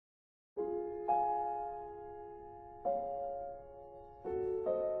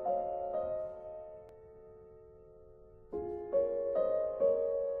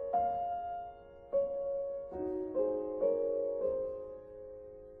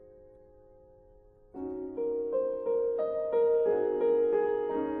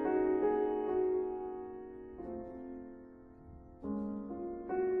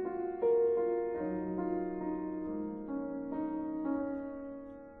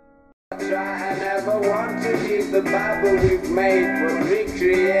I never want to leave the Bible we've made, but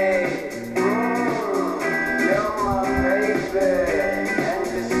recreate. You're my baby, and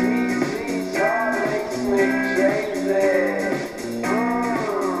the sweet, sweet heart makes me crazy.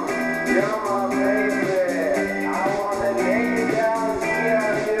 You're my baby, I wanna lay you down, see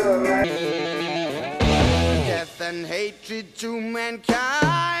how you arrange. Death and hatred to mankind,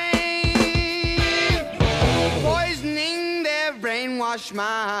 poisoning their brainwashed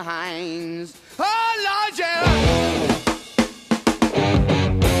minds. Oh Lord, yeah.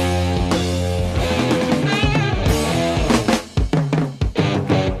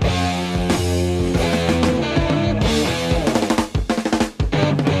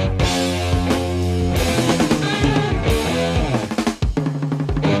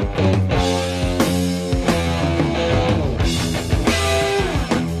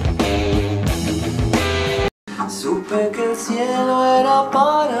 Que el cielo era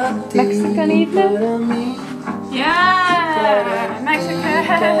para ti, Mexican evening? para mí. Yeah! Mexico!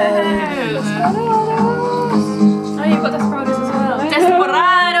 Oh, you've got desperados as well.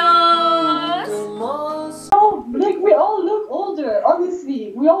 Desperados! Oh, like we all look older,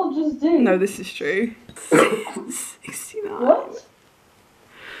 honestly. We all just do. No, this is true. 69.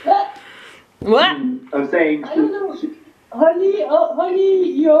 What? What? I'm saying. I don't know. Honey,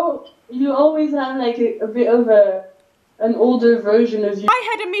 you always have like a bit of an older version of you. I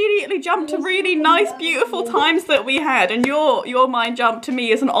had immediately jumped to really nice, beautiful times that we had, and your mind jumped to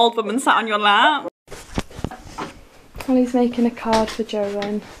me as an old woman sat on your lap. Holly's making a card for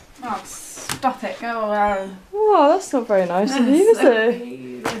Joanne. Oh, stop it, go away. Oh, that's not very nice of you, is it?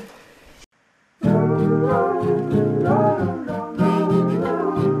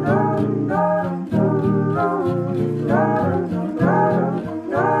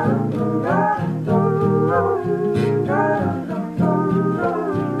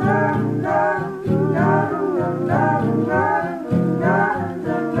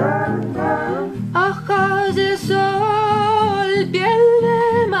 Ojos del sol, piel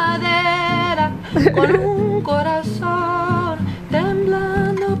de madera, con un corazón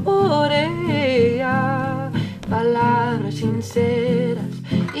temblando por ella, palabras sinceras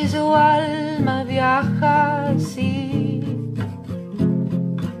y su alma viaja así.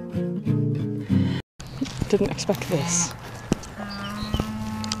 Didn't expect this.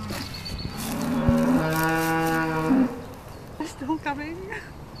 They're still coming.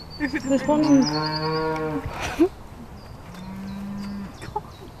 There's one.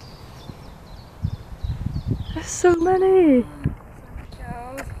 There's so many.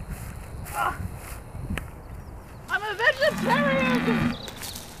 I'm a vegetarian!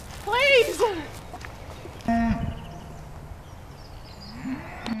 Please!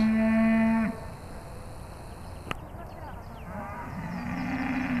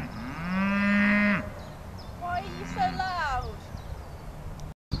 Why are you so loud?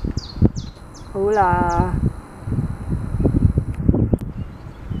 Hola.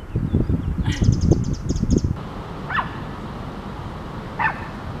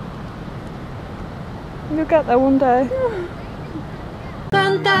 You'll get there one day.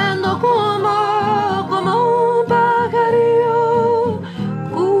 Cantando como un pajarillo,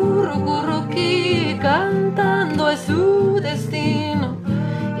 curruqui, cantando es su destino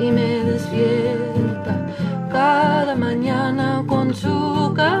y me despierta cada mañana con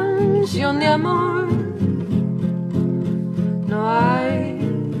su canción de amor. No hay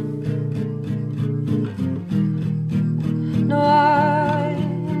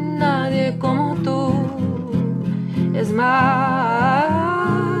nadie como tú, es más.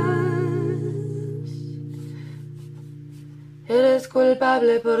 Eres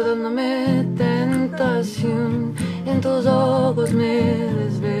culpable por dándome tentación, en tus ojos me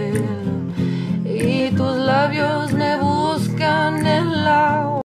desvelo y tus labios